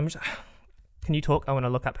 And I'm just, can you talk? I want to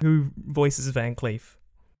look up who voices Van Cleef.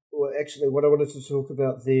 Well, actually, what I wanted to talk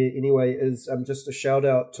about there anyway is just a shout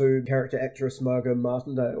out to character actress Margot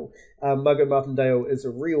Martindale. Margot Martindale is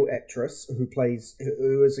a real actress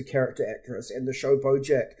who is a character actress, and the show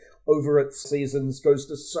BoJack, over its seasons, goes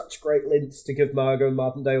to such great lengths to give Margot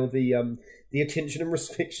Martindale the attention and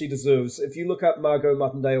respect she deserves. If you look up Margot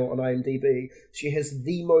Martindale on IMDb, she has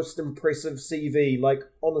the most impressive CV, like,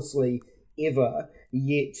 honestly, ever.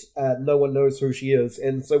 Yet no one knows who she is,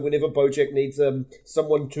 and so whenever BoJack needs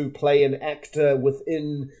someone to play an actor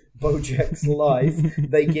within BoJack's life,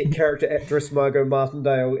 they get character actress Margot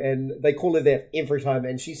Martindale, and they call her that every time,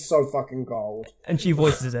 and she's so fucking gold. And she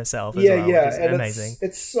voices herself as well, which is and amazing.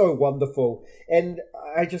 It's so wonderful, and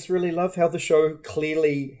I just really love how the show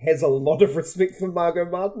clearly has a lot of respect for Margot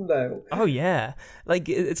Martindale. Oh yeah, like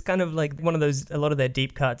it's kind of like one of those, a lot of their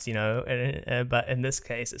deep cuts, but in this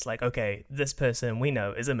case it's like, okay, this person we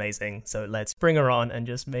know is amazing, so let's bring her on and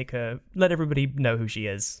just let everybody know who she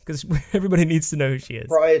is, because everybody needs to know who she is.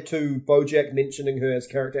 Prior to BoJack mentioning her as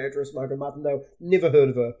character actress Margot Martindale. Never heard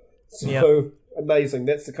of her. So Yep. amazing.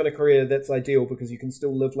 That's the kind of career that's ideal because you can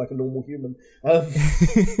still live like a normal human.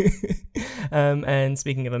 And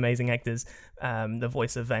speaking of amazing actors, the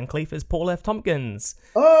voice of Van Cleef is Paul F. Tompkins.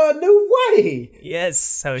 Oh, no way! Yes,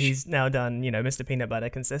 so he's now done, Mr. Peanut Butter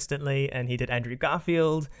consistently, and he did Andrew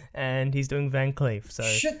Garfield, and he's doing Van Cleef. So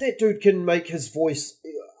Shit, that dude can make his voice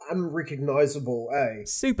unrecognizable, eh?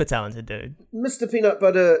 super talented dude. Mr. Peanut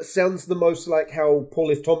Butter sounds the most like how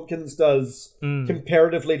Paul F. Tompkins does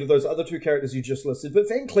comparatively to those other two characters you just listed, but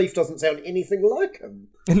Van Cleef doesn't sound anything like him.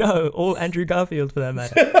 No, or Andrew Garfield for that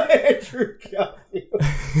matter. Andrew Garfield.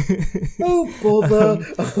 Oh, bother.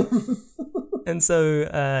 And so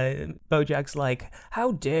BoJack's like,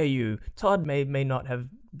 how dare you? Todd may not have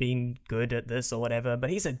been good at this or whatever, but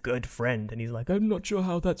he's a good friend. And he's like, I'm not sure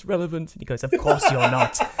how that's relevant. And he goes, of course you're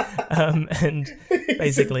not. And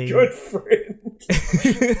basically... He's a good friend.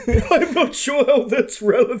 I'm not sure how that's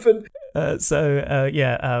relevant. So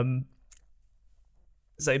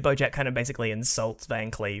BoJack kind of basically insults Van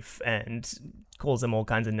Cleef and calls him all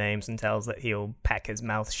kinds of names and tells that he'll pack his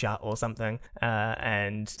mouth shut or something,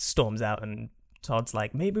 and storms out. And Todd's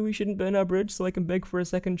like, maybe we shouldn't burn our bridge so I can beg for a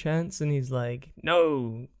second chance. And he's like,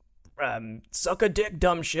 no, suck a dick,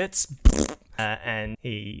 dumb shits. And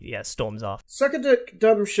he storms off. Suck a dick,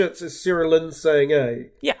 dumb shits is Sarah Lynn saying, eh?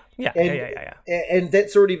 Yeah. And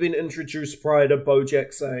that's already been introduced prior to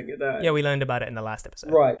BoJack saying it, eh? Yeah, we learned about it in the last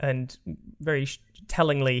episode. Right. And very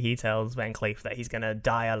tellingly, he tells Van Cleef that he's going to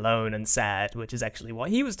die alone and sad, which is actually what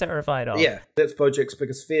he was terrified of. Yeah, that's BoJack's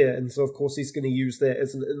biggest fear, and so of course he's going to use that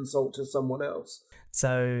as an insult to someone else.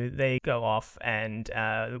 So they go off, and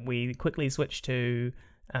we quickly switch to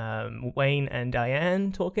Wayne and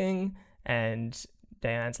Diane talking, and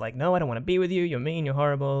Diane's like, no, I don't want to be with you, you're mean, you're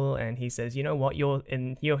horrible. And he says, you know what, you're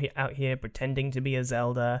out here pretending to be a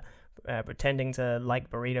Zelda, pretending to like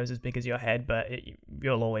burritos as big as your head, but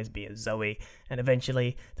you'll always be a Zoe, and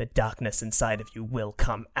eventually the darkness inside of you will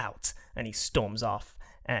come out. And he storms off,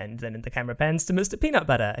 and then the camera pans to Mr. Peanut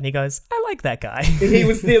Butter, and he goes, I like that guy. He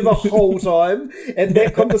was there the whole time, and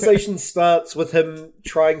that conversation starts with him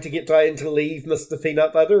trying to get Diane to leave Mr.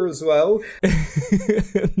 Peanut Butter as well.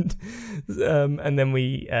 And then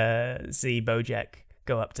we see BoJack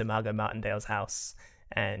go up to Margot Martindale's house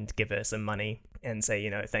and give her some money and say,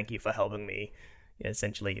 thank you for helping me,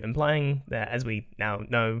 essentially implying that, as we now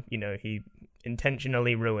know, he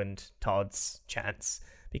intentionally ruined Todd's chance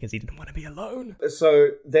because he didn't want to be alone.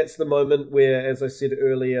 So that's the moment where, as I said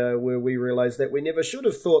earlier, where we realize that we never should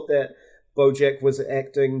have thought that BoJack was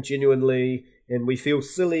acting genuinely, and we feel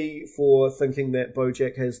silly for thinking that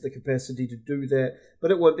BoJack has the capacity to do that, but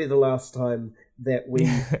it won't be the last time that we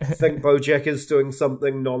think BoJack is doing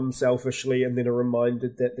something non-selfishly and then are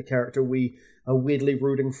reminded that the character we are weirdly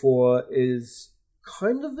rooting for is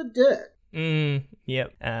kind of a dick.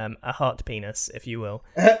 Yep. A hot penis, if you will.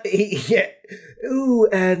 Yeah. Ooh,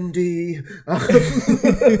 Andy.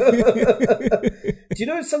 Do you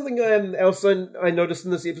know something else I noticed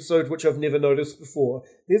in this episode, which I've never noticed before?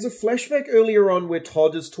 There's a flashback earlier on where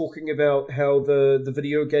Todd is talking about how the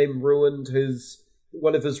video game ruined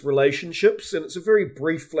one of his relationships, and it's a very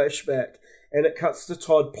brief flashback, and it cuts to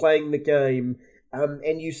Todd playing the game,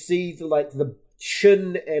 and you see the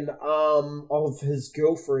chin and arm of his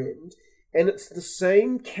girlfriend. And it's the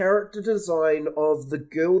same character design of the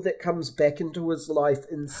girl that comes back into his life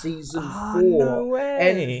in season 4. No way.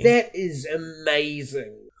 And that is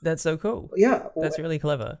amazing. That's so cool. Yeah. That's really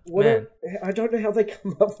clever. Man. I don't know how they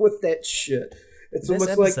come up with that shit. It's this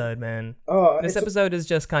almost episode, man. This episode is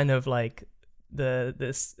just kind of like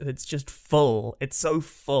it's just full. It's so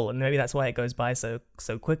full, and maybe that's why it goes by so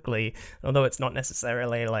quickly, although it's not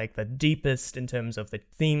necessarily like the deepest in terms of the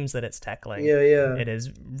themes that it's tackling. Yeah. It is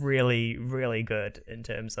really, really good in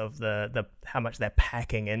terms of the how much they're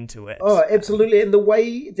packing into it. Oh, absolutely. And the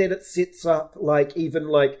way that it sets up, even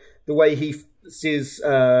the way he says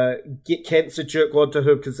get cancer jerk on to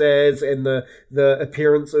her pizzazz, and the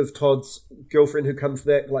appearance of Todd's girlfriend who comes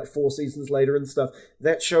back 4 seasons later and stuff,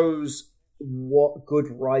 that shows what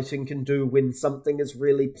good writing can do when something is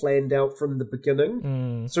really planned out from the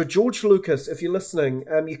beginning. So George Lucas, if you're listening,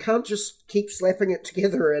 you can't just keep slapping it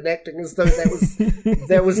together and acting as though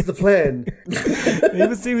that was the plan.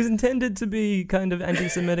 He was intended to be kind of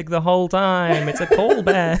anti-Semitic the whole time. It's a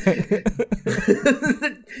callback.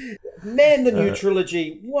 Man, the new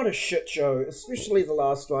trilogy, what a shit show, especially the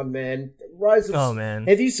last one, man. Man.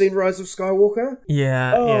 Have you seen Rise of Skywalker?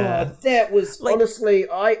 Yeah. That was, honestly,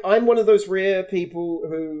 I'm one of those rare people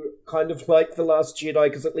who kind of like The Last Jedi,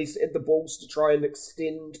 because at least it had the balls to try and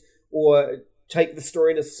extend or take the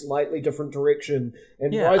story in a slightly different direction.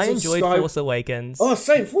 And Yeah, Rise I of enjoyed Force Awakens. Oh,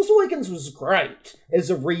 same. Force Awakens was great as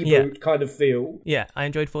a reboot kind of feel. Yeah, I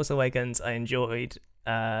enjoyed Force Awakens. I enjoyed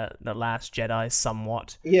The Last Jedi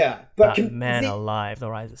somewhat. Yeah, but man alive, The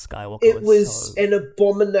Rise of Skywalker it was an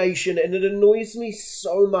abomination, and it annoys me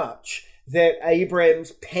so much that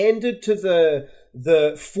Abrams pandered to the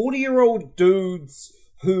 40-year-old dudes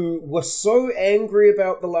who were so angry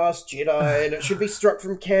about The Last Jedi and it should be struck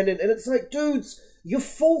from canon. And it's like, dudes, you're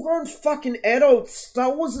full-grown fucking adults.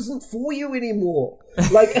 Star Wars isn't for you anymore.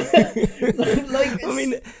 Like, I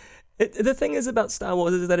mean, the thing is about Star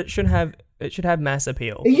Wars is that it should have mass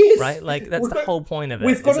appeal, yes, right? Like that's the whole point of it.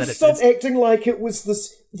 We've got to stop acting like it was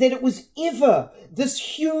ever this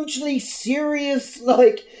hugely serious,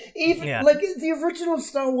 like like the original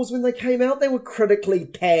Star Wars when they came out, they were critically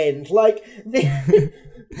panned. Like,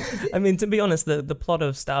 I mean, to be honest, the plot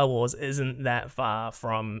of Star Wars isn't that far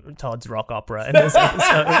from Todd's rock opera in this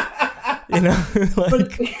episode. You know,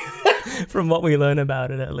 like from what we learn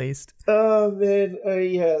about it, at least. Oh man,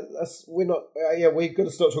 we're not. We've got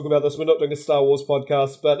to stop talking about this. We're not doing a Star Wars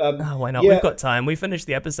podcast, but why not? Yeah. We've got time. We finished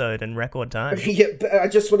the episode in record time. Yeah, but I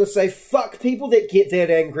just want to say, fuck people that get that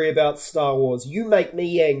angry about Star Wars. You make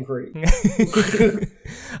me angry.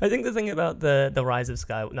 I think the thing about the Rise of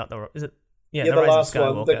Skywalker, the last Rise of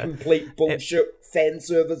Skywalker, one, the complete bullshit fan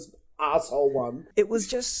service asshole one. It was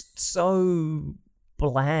just so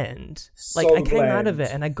bland. So like I came bland. out of it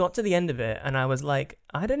and I got to the end of it and I was like,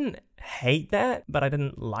 I didn't hate that, but I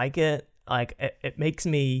didn't like it. Like it makes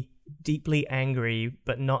me deeply angry,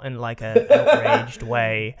 but not in like a outraged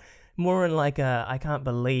way. More in like a, I can't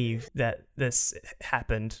believe that this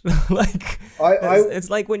happened. Like it's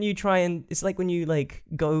like when you like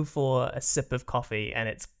go for a sip of coffee and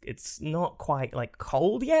it's not quite like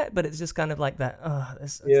cold yet, but it's just kind of like that.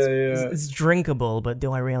 It's drinkable, but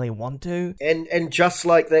do I really want to? And just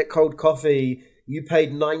like that cold coffee, you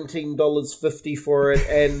paid $19.50 for it,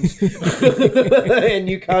 and and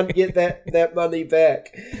you can't get that money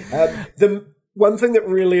back. The one thing that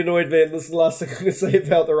really annoyed me, and this is the last thing I'm going to say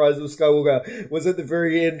about The Rise of Skywalker, was at the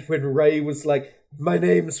very end when Rey was like, my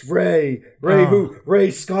name's Rey. Who? Rey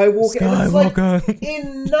Skywalker. And it's like,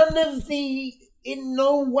 in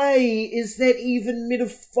no way is that even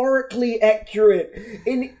metaphorically accurate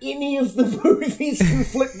in any of the movie's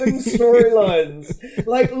conflicting storylines.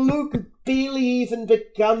 Like, Luke barely even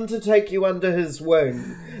begun to take you under his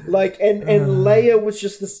wing. Like, and Leia was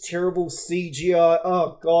just this terrible CGI.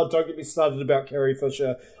 Oh, God, don't get me started about Carrie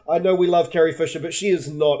Fisher. I know we love Carrie Fisher, but she is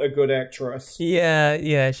not a good actress.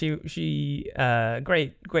 Yeah, she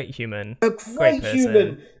great human. A great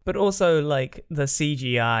human. But also, like, the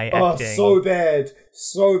CGI acting. Oh,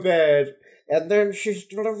 so bad. And then she's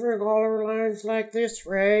delivering all her lines like this,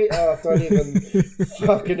 Rey. Oh, don't even.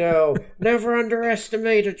 Fucking hell. Never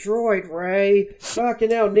underestimate a droid, Rey.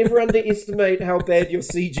 Fucking hell. Never underestimate how bad your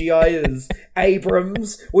CGI is,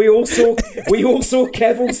 Abrams. We all saw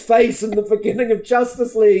Cavill's face in the beginning of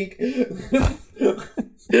Justice League.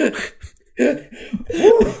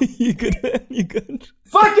 You good.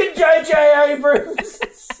 Fucking J.J. Abrams!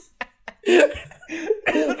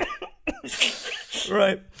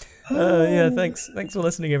 Right. Thanks for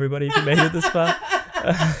listening, everybody, if you made it this far.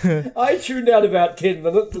 I tuned out about 10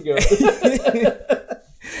 minutes ago.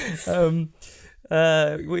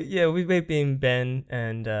 We've been Ben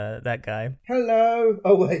and that guy. Hello.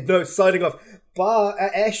 Oh, wait, no, signing off.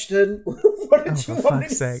 Ashton. What did you want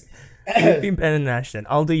fuck's sake. We've been Ben and Ashton.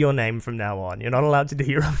 I'll do your name from now on. You're not allowed to do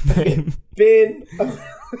your own name. Ben.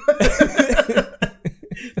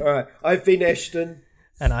 Alright, I've been Ashton.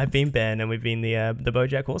 And I've been Ben, and we've been the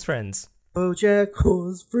BoJack Horse Friends. BoJack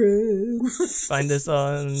Horse Friends. Find us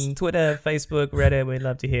on Twitter, Facebook, Reddit. We'd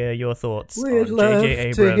love to hear your thoughts We'd on love J.J.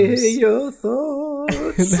 Abrams. to hear your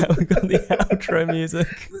thoughts. Now we've got the outro music.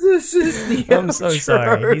 This is the outro. I'm so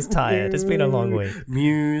sorry. He's tired. It's been a long week.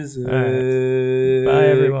 Music. Right. Bye,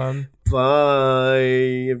 everyone.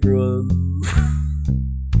 Bye, everyone.